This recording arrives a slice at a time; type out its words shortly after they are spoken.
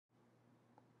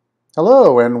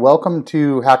Hello and welcome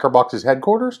to HackerBox's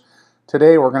headquarters.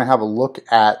 Today we're going to have a look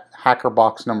at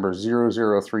HackerBox number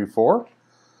 0034.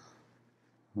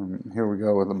 Here we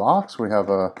go with the box. We have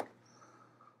a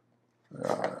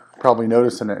probably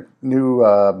noticed a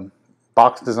new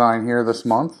box design here this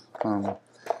month. We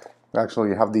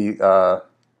actually have the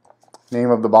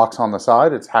name of the box on the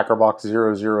side. It's HackerBox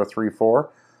 0034,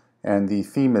 and the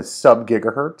theme is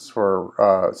SubGHz for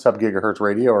SubGHz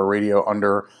radio, or radio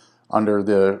under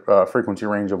the frequency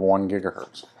range of 1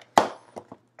 gigahertz.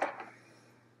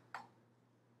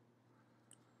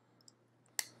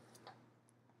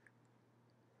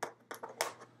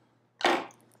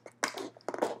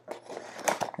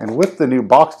 And with the new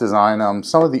box design,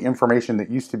 some of the information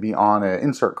that used to be on an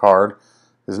insert card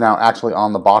is now actually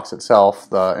on the box itself.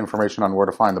 The information on where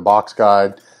to find the box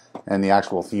guide and the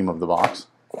actual theme of the box.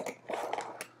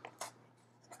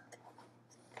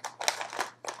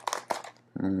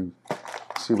 And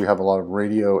see, we have a lot of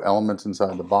radio elements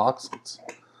inside the box. Let's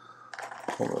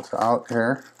pull this out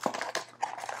here.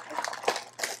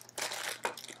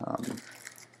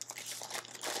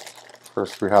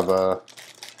 First, we have a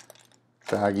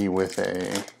baggie with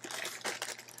a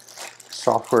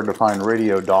software-defined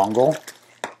radio dongle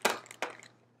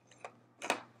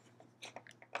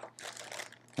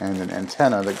and an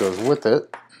antenna that goes with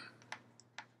it.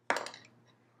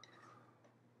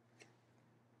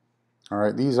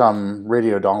 Alright, these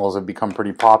radio dongles have become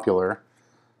pretty popular.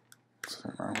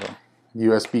 A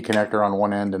USB connector on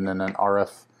one end and then an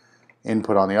RF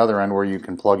input on the other end, where you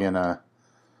can plug in the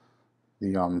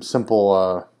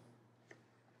simple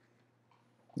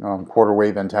quarter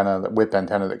wave antenna, the whip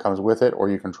antenna that comes with it, or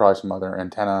you can try some other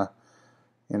antenna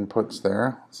inputs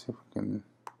there. Let's see if we can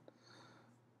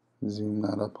zoom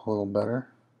that up a little better.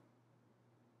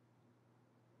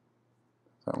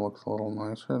 That looks a little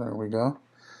nicer. There we go.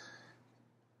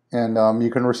 And you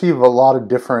can receive a lot of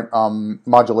different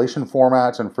modulation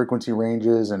formats and frequency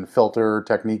ranges and filter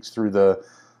techniques through the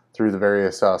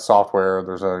various software.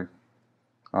 There's a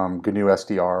GNU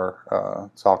SDR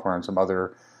software and some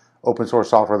other open source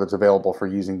software that's available for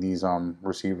using these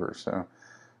receivers. So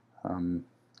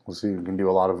we'll see. You can do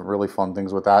a lot of really fun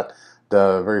things with that.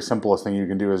 The very simplest thing you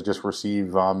can do is just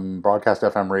receive broadcast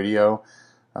FM radio,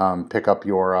 pick up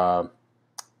your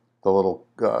the little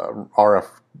RF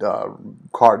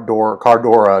car door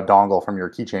dongle from your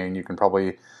keychain. You can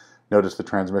probably notice the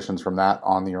transmissions from that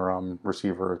on your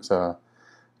receiver. It's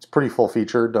pretty full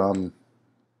featured. There's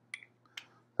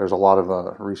a lot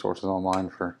of resources online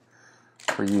for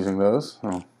using those.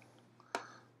 So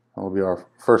that'll be our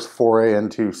first foray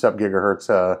into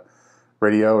SubGHz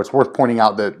radio. It's worth pointing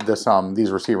out that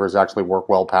these receivers actually work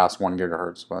well past 1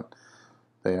 gigahertz, but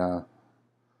they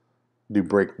do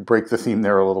break the theme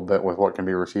there a little bit with what can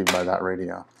be received by that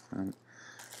radio. Right.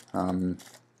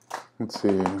 Let's see,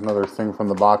 another thing from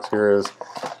the box here is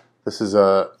this is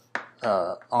a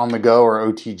on-the-go or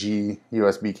OTG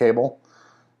USB cable.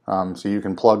 So you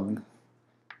can plug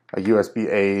a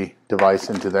USB-A device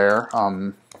into there.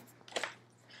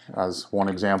 As one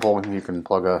example, you can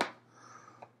plug a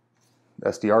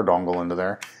SDR dongle into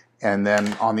there. And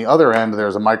then on the other end,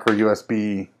 there's a micro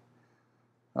USB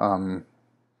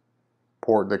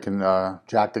port that can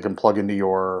jack that can plug into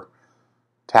your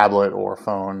tablet or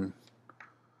phone.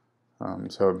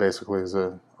 So it basically is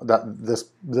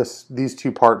these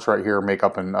two parts right here make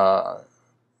up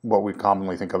what we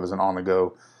commonly think of as an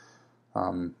on-the-go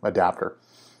adapter.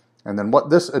 And then what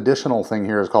this additional thing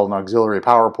here is called an auxiliary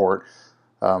power port.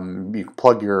 You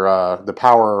plug your the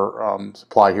power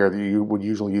supply here that you would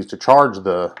usually use to charge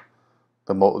the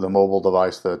mobile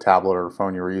device, the tablet or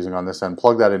phone you were using on this end.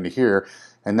 Plug that into here,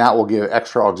 and that will give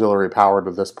extra auxiliary power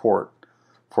to this port.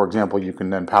 For example, you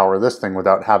can then power this thing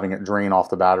without having it drain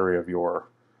off the battery of your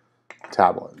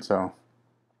tablet. So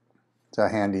it's a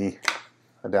handy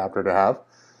adapter to have.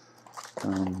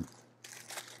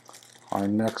 Our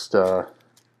next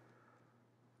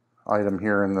item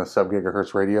here in the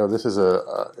SubGHz radio, this is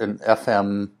an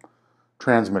FM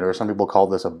transmitter. Some people call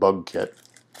this a bug kit.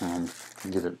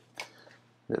 Get it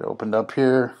opened up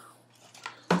here.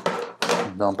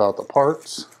 Dump out the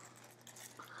parts.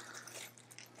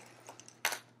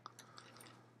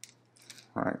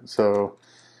 Alright, so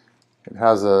it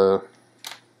has a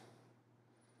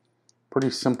pretty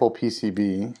simple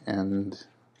PCB, and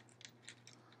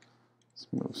let's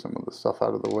move some of the stuff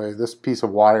out of the way. This piece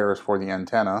of wire is for the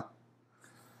antenna,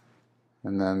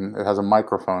 and then it has a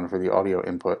microphone for the audio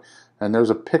input. And there's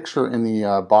a picture in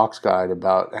the box guide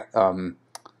about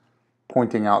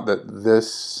pointing out that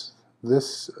this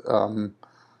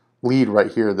lead right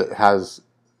here that has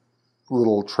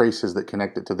little traces that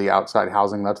connect it to the outside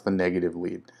housing, that's the negative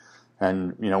lead.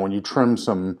 And when you trim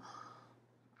some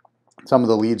of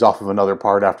the leads off of another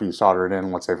part after you solder it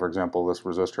in, let's say for example this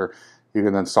resistor, you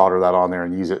can then solder that on there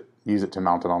and use it to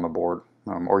mount it on the board,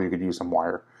 or you could use some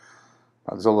wire.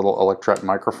 There's a little electret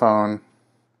microphone,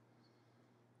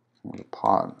 a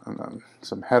pot, and then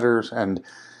some headers, and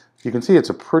you can see it's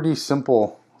a pretty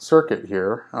simple circuit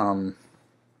here.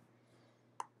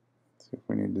 See if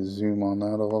we need to zoom on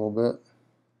that a little bit.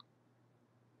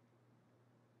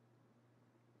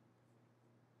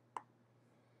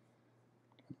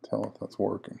 Tell if that's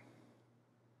working.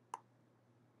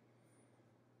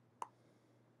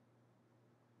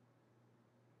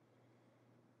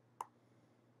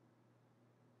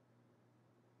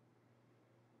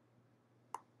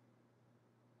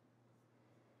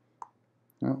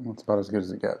 Well, that's about as good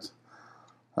as it gets.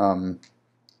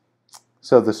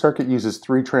 So the circuit uses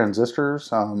 3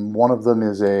 transistors. One of them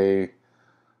is a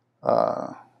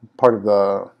part of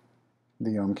the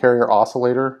carrier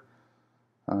oscillator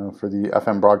for the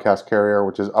FM broadcast carrier,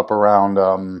 which is up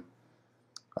around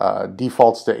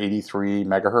defaults to 83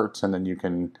 megahertz, and then you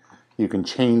can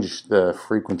change the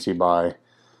frequency by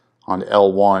on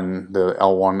L1, the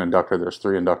L1 inductor. There's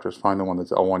 3 inductors. Find the one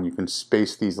that's L1. You can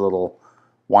space these little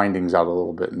windings out a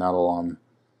little bit, and that'll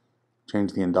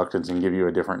change the inductance and give you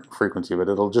a different frequency, but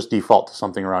it'll just default to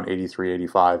something around 83,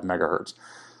 85 megahertz.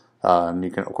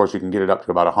 And of course, you can get it up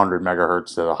to about 100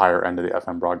 megahertz to the higher end of the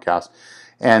FM broadcast.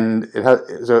 And it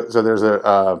has so there's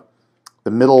the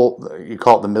middle, you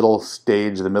call it the middle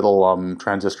stage. The middle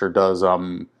transistor does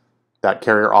that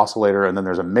carrier oscillator, and then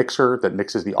there's a mixer that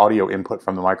mixes the audio input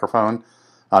from the microphone.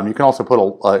 You can also put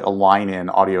a line in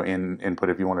audio input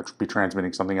if you want to be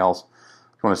transmitting something else.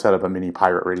 If you want to set up a mini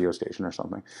pirate radio station or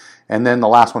something. And then the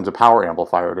last one's a power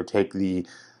amplifier to take the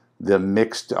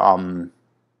mixed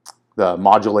the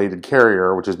modulated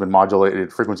carrier, which has been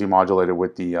frequency modulated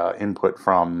with the input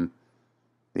from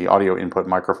the audio input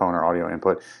microphone or audio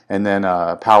input, and then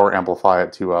power amplify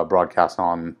it to broadcast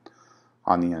on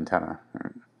the antenna.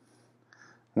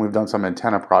 We've done some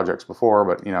antenna projects before,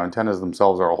 but antennas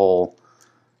themselves are a whole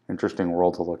interesting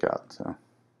world to look at. So.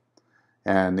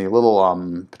 And the little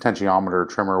potentiometer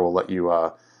trimmer will let you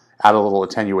add a little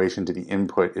attenuation to the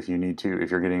input if you need to, if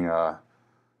you're getting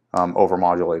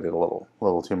overmodulated a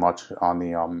little too much on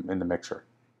the in the mixer.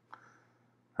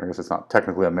 I guess it's not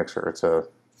technically a mixer; it's a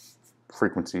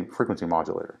frequency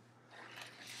modulator.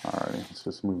 Alrighty, let's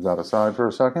just move that aside for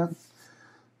a second.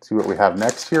 See what we have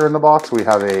next here in the box. We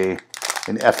have an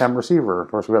FM receiver. Of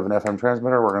course, we have an FM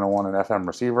transmitter. We're going to want an FM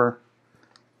receiver.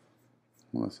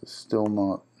 Well, this is still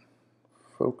not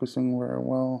focusing very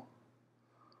well.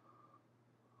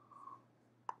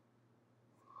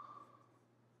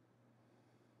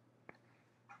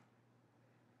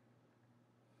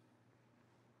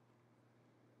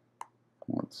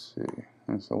 Let's see,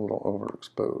 it's a little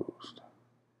overexposed.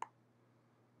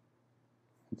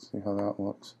 Let's see how that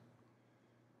looks.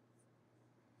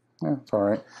 Yeah, it's all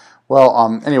right.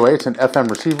 Well, anyway, it's an FM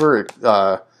receiver.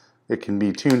 It can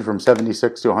be tuned from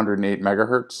 76 to 108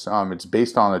 megahertz. It's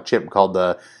based on a chip called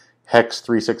the HEX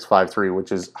 3653,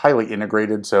 which is highly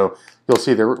integrated. So you'll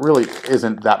see there really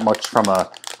isn't that much from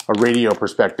a radio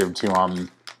perspective to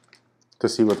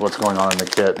see with what's going on in the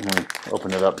kit. Let me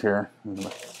open it up here. I'm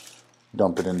gonna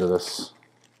dump it into this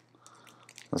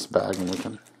bag and we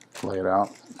can lay it out.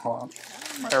 Hold on.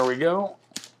 There we go.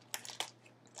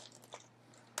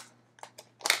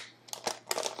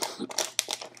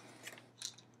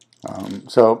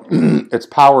 So it's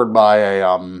powered by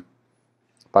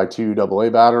by 2 AA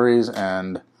batteries,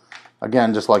 and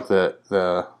again, just like the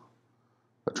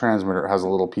transmitter, it has a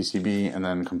little PCB and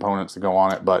then components to go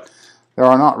on it. But there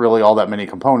are not really all that many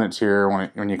components here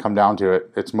when you come down to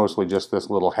it. It's mostly just this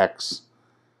little hex.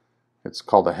 It's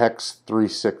called a HEX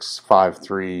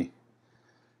 3653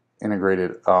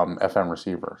 integrated FM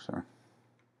receiver. So.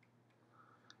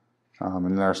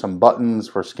 And there are some buttons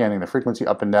for scanning the frequency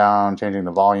up and down, changing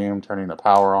the volume, turning the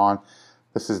power on.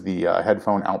 This is the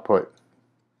headphone output,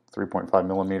 3.5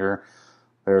 millimeter.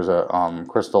 There's a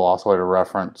crystal oscillator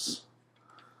reference.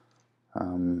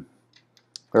 There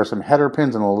are some header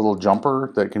pins and a little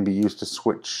jumper that can be used to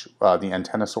switch the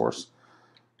antenna source.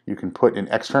 You can put an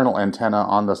external antenna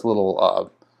on this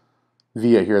little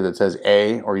via here that says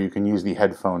A, or you can use the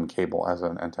headphone cable as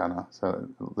an antenna. So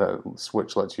the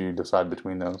switch lets you decide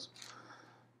between those.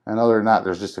 And other than that,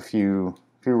 there's just a few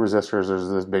resistors. There's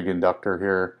this big inductor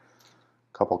here,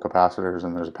 a couple capacitors,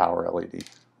 and there's a power LED.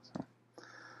 So,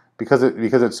 because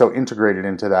it's so integrated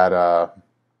into that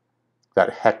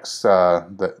hex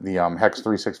the hex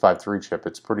 3653 chip,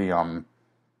 it's pretty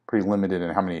limited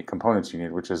in how many components you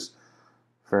need, which is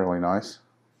fairly nice.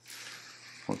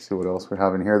 let's see what else we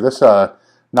have in here. This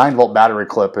 9-volt battery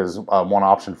clip is one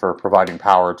option for providing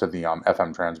power to the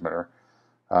FM transmitter.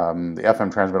 The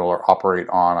FM transmitter will operate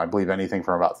on, I believe, anything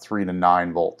from about 3 to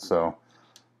 9 volts. So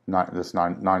this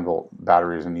 9-volt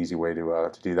battery is an easy way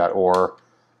to do that. Or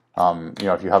you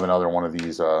know, if you have another one of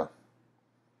these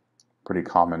pretty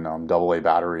common AA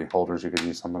battery holders, you could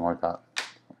use something like that.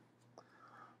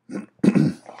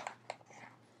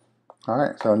 All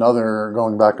right, so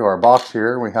going back to our box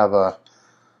here, we have a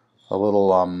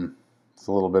little it's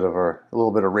a little bit of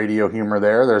radio humor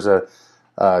there. There's a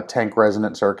tank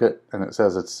resonant circuit, and it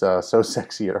says it's so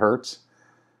sexy it hurts.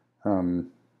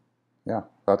 Yeah,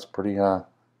 that's pretty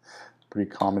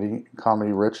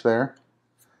comedy rich there.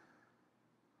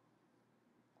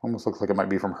 Almost looks like it might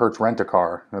be from Hertz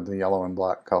Rent-A-Car, the yellow and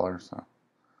black color. So,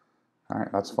 all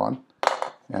right, that's fun.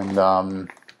 And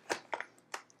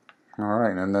all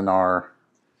right, and then I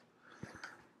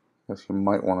guess you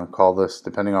might want to call this,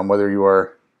 depending on whether you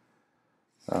are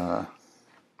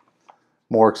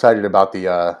more excited about the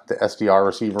SDR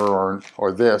receiver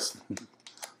or this. I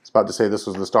was about to say this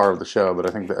was the star of the show, but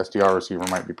I think the SDR receiver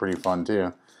might be pretty fun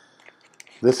too.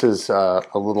 This is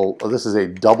this is a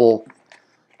double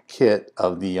kit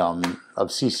of the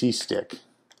CC stick.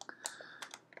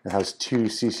 It has 2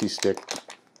 CC stick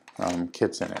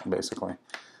kits in it, basically.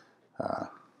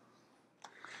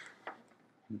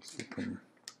 Let's see if we can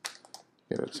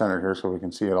get it centered here so we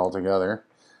can see it all together.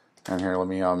 And here, let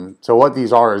me so what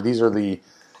these are is these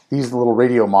little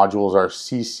radio modules are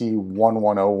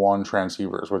CC1101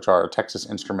 transceivers, which are a Texas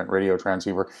Instrument radio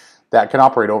transceiver that can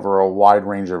operate over a wide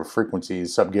range of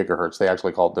frequencies, SubGHz. They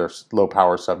actually call it their low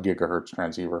power SubGHz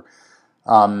transceiver.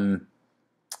 And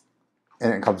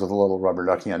it comes with a little rubber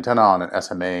ducky antenna on an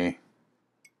SMA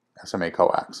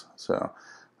coax.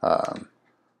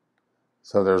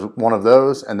 So there's one of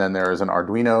those, and then there is an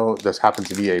Arduino. This happens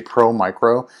to be a Pro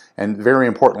Micro, and very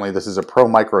importantly, this is a Pro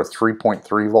Micro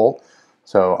 3.3 volt.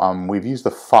 So we've used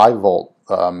the 5 volt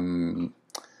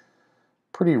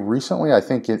pretty recently. I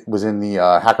think it was in the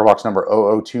HackerBox number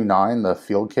 0029, the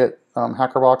field kit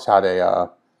HackerBox had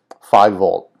a 5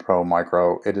 volt Pro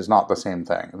Micro. It is not the same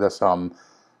thing. This the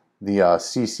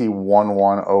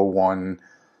CC1101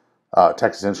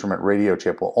 Texas Instrument radio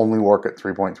chip will only work at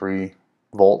 3.3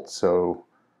 volts, so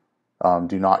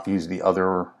do not use the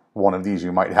other one of these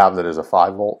you might have that is a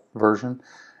 5 volt version.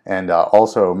 And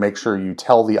also make sure you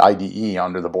tell the IDE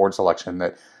under the board selection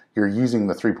that you're using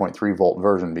the 3.3 volt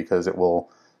version, because it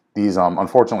will, these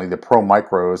unfortunately the Pro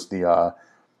Micros, the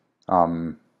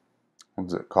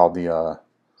what's it called, the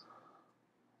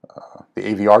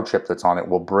AVR chip that's on it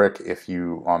will brick if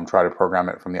you try to program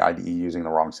it from the IDE using the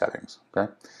wrong settings.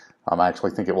 Okay, I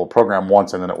actually think it will program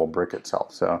once and then it will brick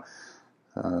itself. So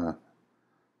so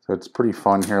it's pretty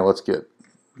fun here. Let's get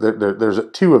there's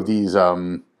 2 of these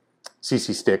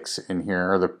CC sticks in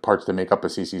here, the parts that make up a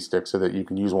CC stick, so that you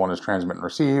can use one as transmit and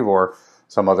receive or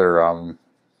some other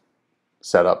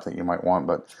setup that you might want.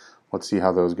 But let's see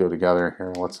how those go together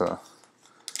here. Let's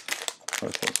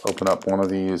open up one of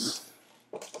these.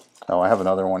 Oh, I have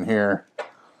another one here.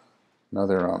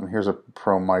 Here's a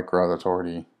Pro Micro that's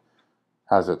already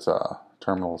has its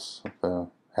terminals, the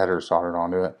header soldered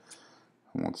onto it.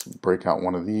 And let's break out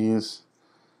one of these.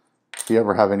 If you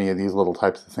ever have any of these little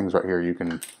types of things right here,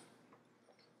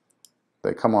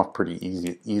 they come off pretty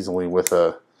easily with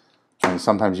and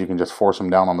sometimes you can just force them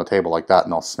down on the table like that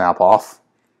and they'll snap off.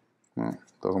 Well,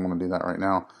 doesn't want to do that right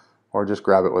now. Or just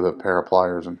grab it with a pair of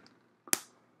pliers and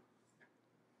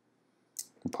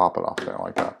pop it off there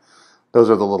like that.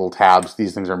 Those are the little tabs.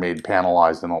 These things are made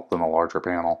panelized in a larger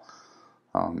panel.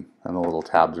 And the little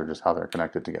tabs are just how they're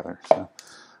connected together. So,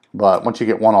 but once you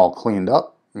get one all cleaned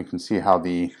up, you can see how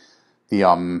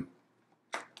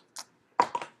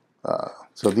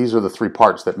so these are the 3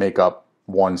 parts that make up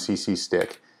one CC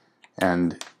stick.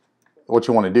 And what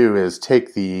you want to do is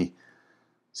take the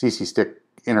CC stick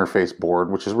interface board,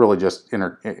 which is really just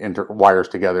wires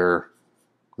together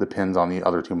the pins on the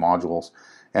other 2 modules,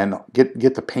 and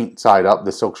get the paint side up,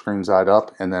 the silkscreen side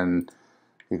up, and then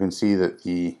you can see that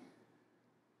the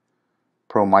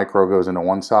Pro Micro goes into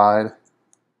one side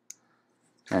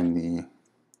and the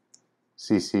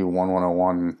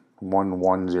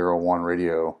CC1101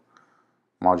 radio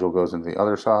module goes into the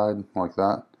other side like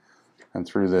that. And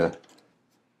through the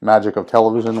magic of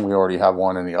television, we already have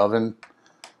one in the oven.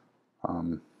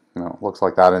 You know, it looks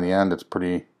like that in the end. It's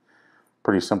pretty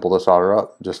simple to solder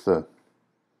up. Just to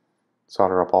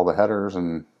solder up all the headers,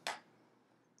 and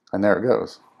there it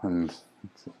goes. And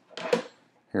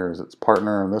here's its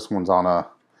partner, and this one's on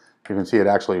you can see it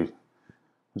actually,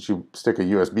 once you stick a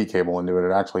USB cable into it,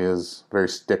 it actually is very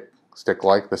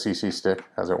stick-like, the CC stick,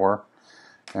 as it were.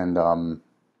 and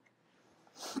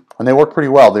they work pretty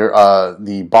well.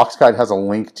 The box guide has a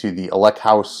link to the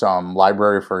Electhouse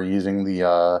library for using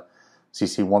the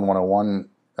CC1101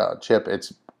 chip.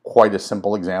 It's quite a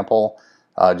simple example.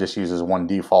 Just uses one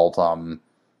default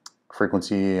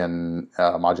frequency and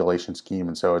modulation scheme,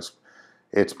 and so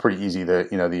it's pretty easy.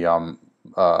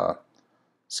 The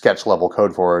sketch level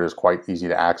code for it is quite easy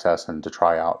to access and to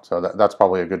try out. So that's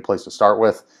probably a good place to start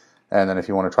with. And then if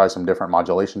you want to try some different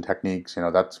modulation techniques,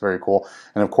 that's very cool.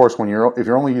 And of course, if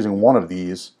you're only using one of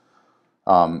these,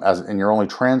 and you're only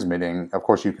transmitting, of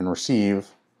course you can receive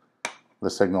the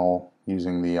signal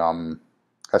using the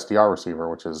SDR receiver,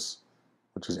 which is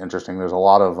interesting. There's a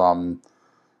lot of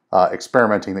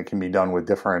experimenting that can be done with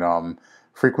different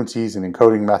frequencies and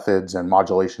encoding methods and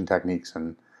modulation techniques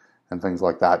and things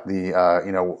like that.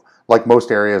 Like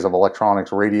most areas of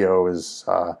electronics, radio is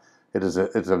it's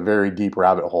a very deep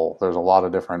rabbit hole. There's a lot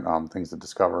of different things to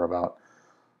discover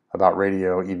about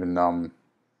radio, even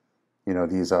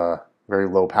these very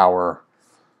low power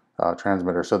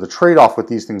transmitters. So the trade-off with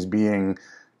these things being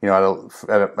at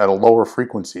a lower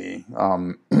frequency,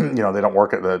 they don't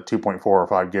work at the 2.4 or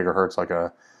 5 gigahertz like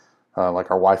our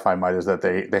Wi-Fi might, is that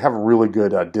they have really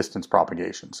good distance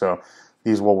propagation. So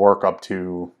these will work up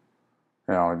to,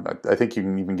 I think you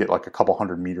can even get like a couple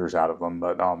 100 meters out of them,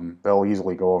 but they'll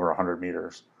easily go over 100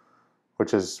 meters,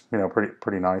 which is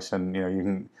pretty nice. And you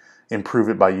can improve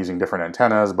it by using different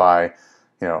antennas, by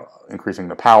increasing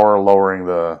the power, lowering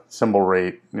the symbol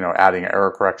rate, adding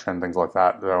error correction, things like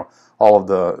that. So all of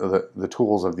the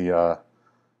tools of the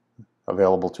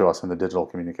available to us in the digital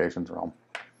communications realm.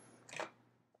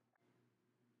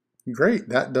 Great,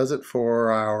 that does it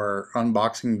for our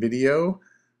unboxing video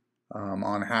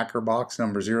on HackerBox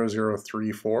number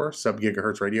 0034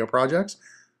 SubGHz radio projects.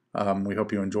 We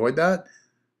hope you enjoyed that.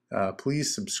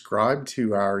 Please subscribe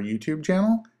to our YouTube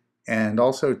channel, and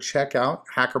also check out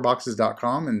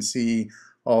HackerBoxes.com and see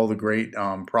all the great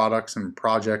products and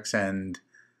projects and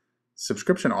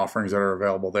subscription offerings that are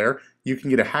available there. You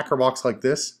can get a HackerBox like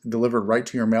this delivered right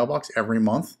to your mailbox every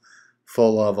month,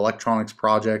 full of electronics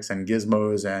projects and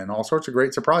gizmos and all sorts of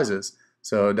great surprises.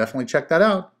 So definitely check that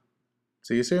out.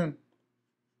 See you soon.